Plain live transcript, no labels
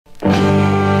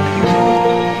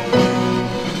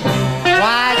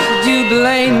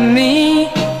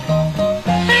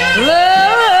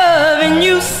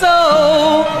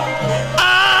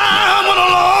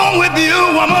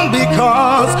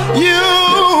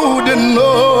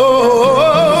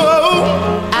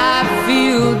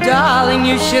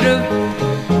should have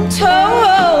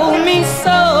told me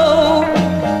so.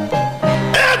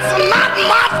 It's not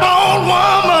my fault,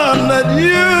 woman, that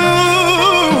you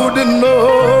didn't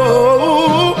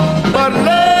know, but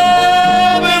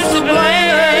love is to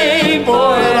blame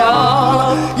for it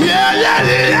all. Yeah, yeah,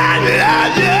 yeah,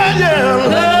 yeah, yeah, yeah.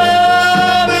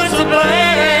 Love is to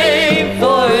blame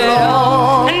for it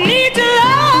all. I need to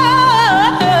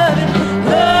love.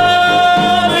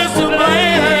 Love is to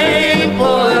blame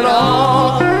for it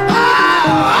all.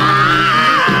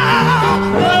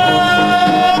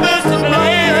 Love is to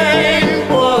blame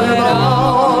for it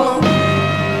all.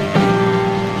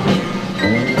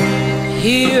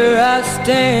 Here I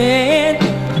stand,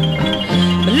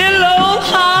 a little old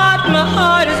heart, my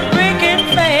heart is breaking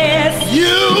fast.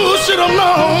 You should have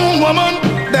known, woman,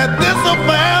 that this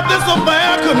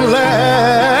affair couldn't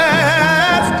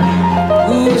last.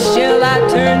 Who shall I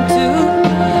turn to?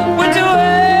 Which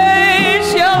way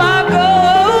shall I go?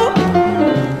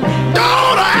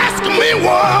 Don't ask me,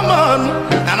 woman,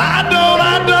 and I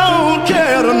don't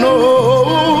care to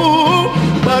know.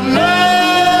 But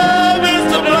love is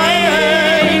to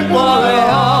blame for it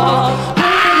all.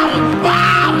 Ow,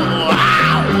 ow,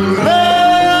 ow.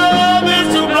 Love is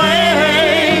to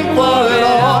blame for it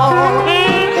all.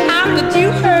 How could you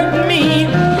hurt me?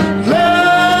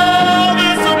 Love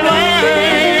is to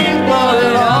blame for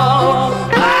it all.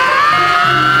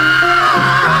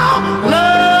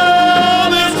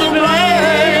 Love is to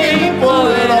blame for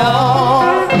it all.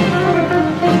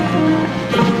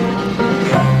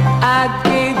 I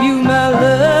gave you my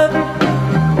love.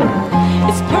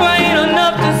 It's plain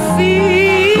enough to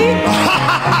see.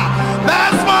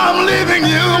 That's why I'm leaving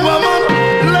you, woman.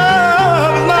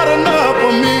 Love's not enough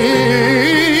for me.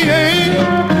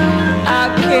 I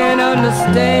can't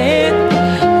understand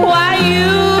why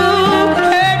you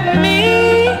hurt me.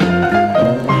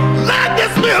 Let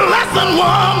this be a lesson,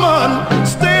 woman.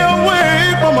 Stay away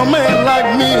from a man like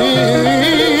me.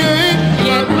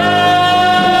 Yet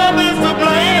Love is to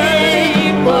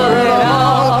blame for it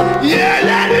all. Yeah,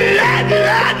 yeah, yeah,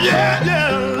 yeah, yeah, yeah.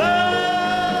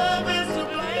 Love is to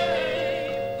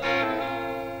blame.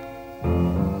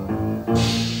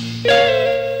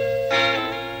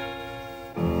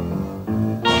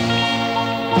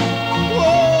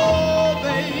 Oh,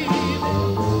 baby.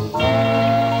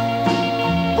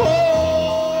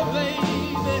 Oh,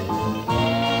 baby.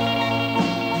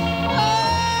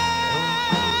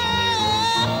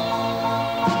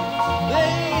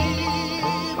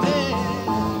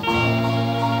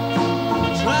 Baby,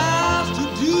 trials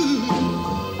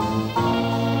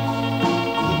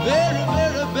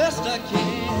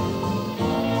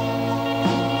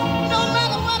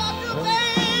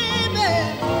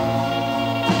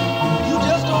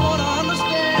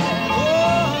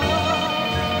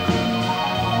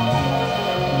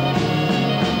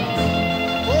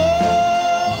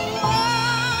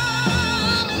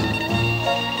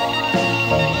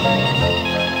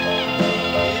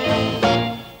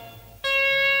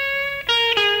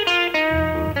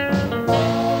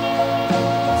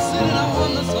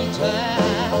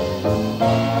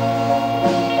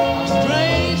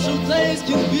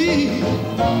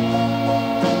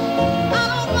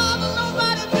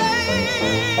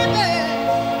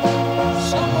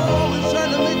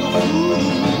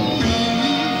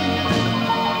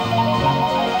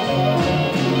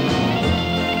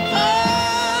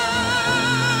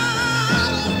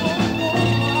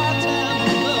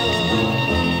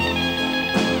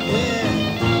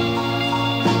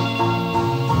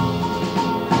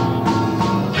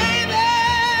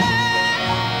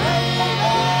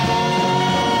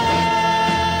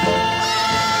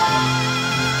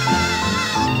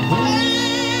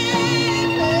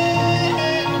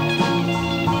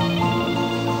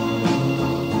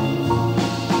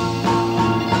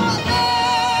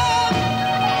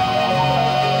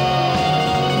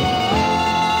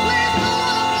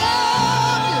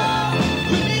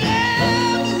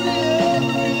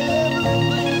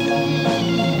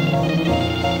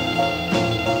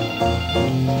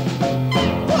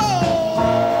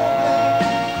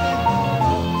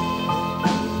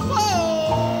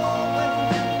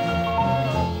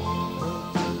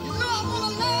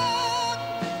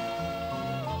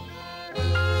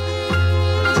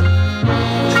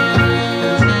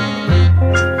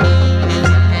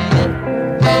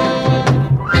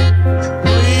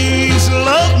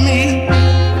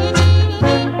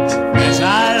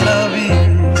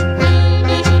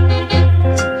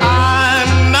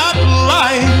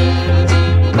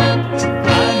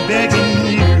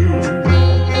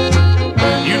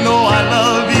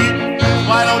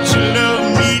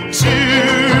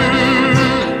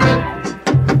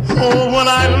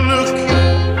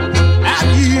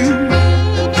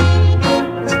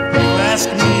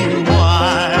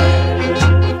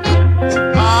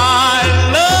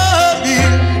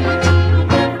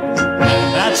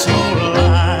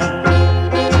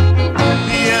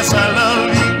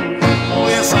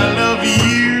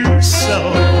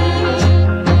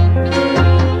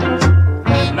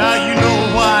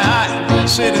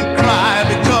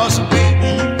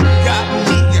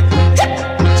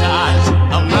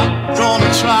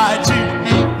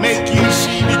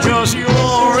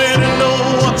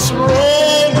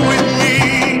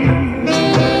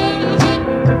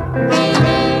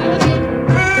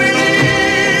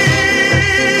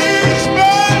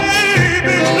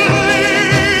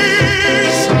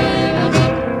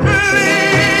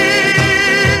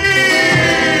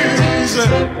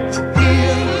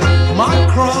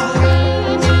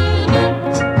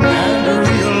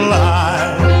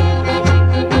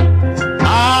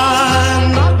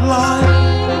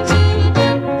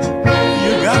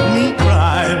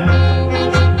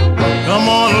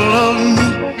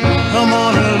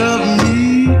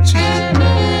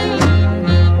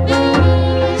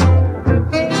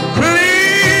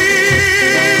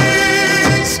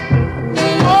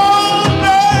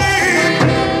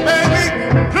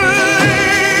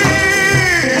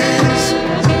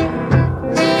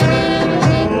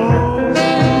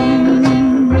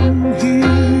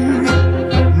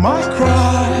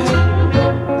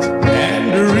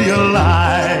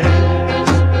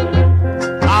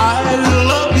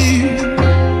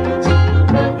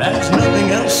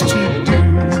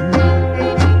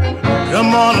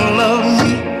Come on and love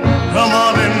me. Come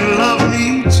on and love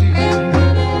me too.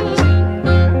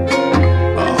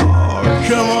 Oh,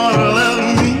 come on and love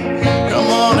me. Come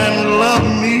on and love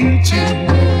me too.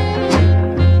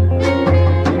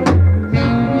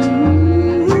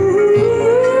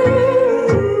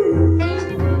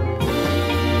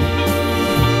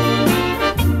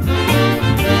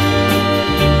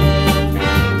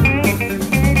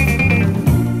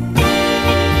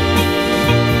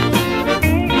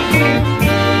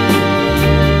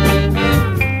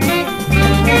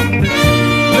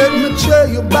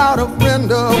 About a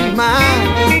friend of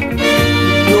mine,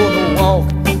 you're the walk,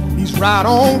 he's right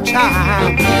on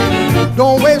time.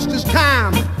 Don't waste his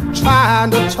time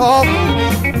trying to talk.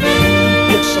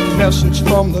 It's a message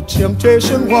from the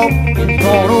Temptation Walk. He's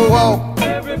gonna walk.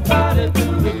 Everybody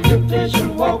do the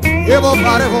Temptation Walk.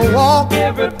 Everybody will walk.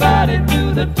 Everybody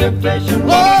do the Temptation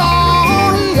Walk.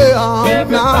 Oh yeah,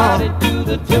 everybody do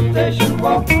the Temptation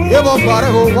Walk.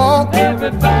 Everybody will walk.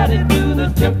 Everybody do the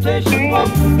Temptation Walk.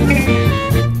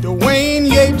 Dwayne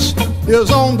Yates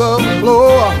is on the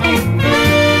floor.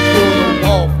 Gonna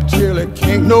walk till he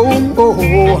can't no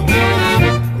more.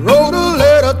 Wrote a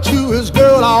letter to his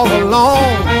girl all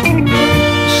alone.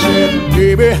 Said,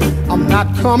 baby, I'm not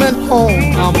coming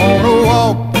home. I'm on a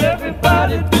walk.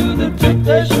 Everybody do the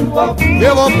Temptation Walk.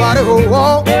 Everybody will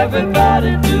walk.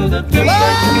 Everybody do the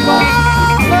Temptation Walk.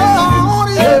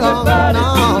 Everybody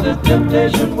do the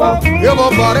Temptation Walk.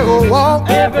 Everybody will walk.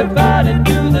 Everybody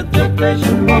do the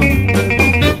Temptation Walk.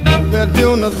 They're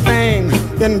doing the thing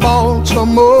in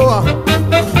Baltimore,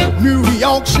 New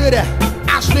York City.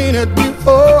 I've seen it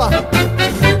before.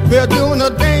 They're doing the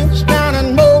dance down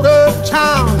in Motor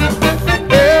Town.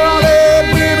 LA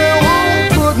baby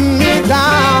won't put me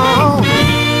down.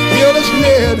 Gillis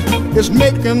Ned is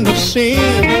making the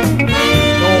scene.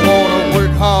 Don't wanna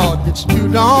work hard, it's too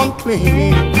darn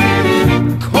clean.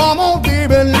 Come on,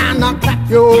 baby, now clap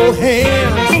your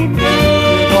hands.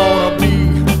 You're gonna be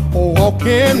a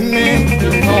walking man.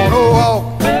 You're gonna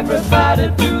walk. Everybody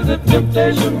do the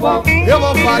Temptation Walk.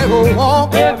 Everybody will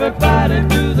walk. Everybody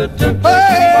do the Temptation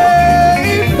Walk.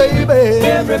 Hey, baby.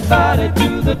 Everybody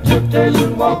do the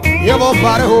Temptation Walk.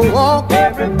 Everybody will walk.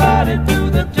 Everybody do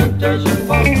the Temptation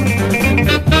Walk.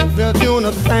 They're doing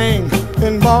a thing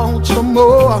in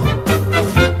Baltimore,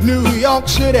 New York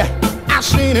City. I've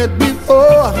seen it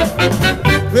before.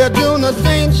 They're doing the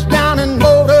dance down in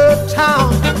Motor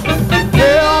Town.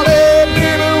 Well, they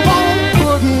really won't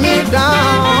put me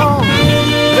down.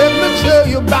 Let me tell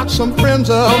you about some friends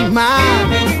of mine.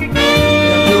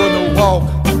 They're doing the walk,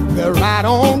 they're right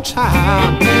on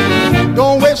time.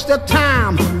 Don't waste your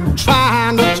time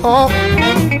trying to talk.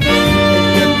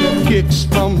 Get the kicks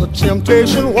from the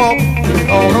Temptation Walk. You're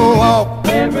gonna walk.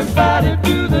 Everybody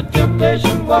do the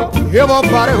Temptation Walk.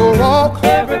 Everybody will walk.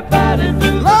 Everybody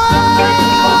do the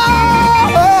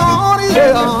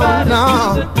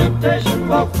Temptation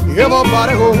Walk.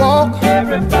 Everybody will walk.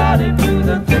 Everybody do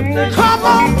the Temptation Walk. Come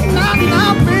on,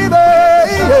 now, baby.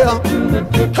 Yeah.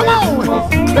 Come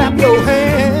on, clap your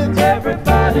hands.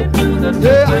 Everybody do the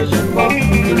Temptation Walk.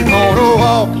 You're gonna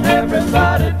walk.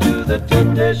 Everybody do the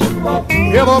Temptation Walk.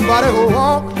 Everybody will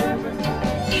walk.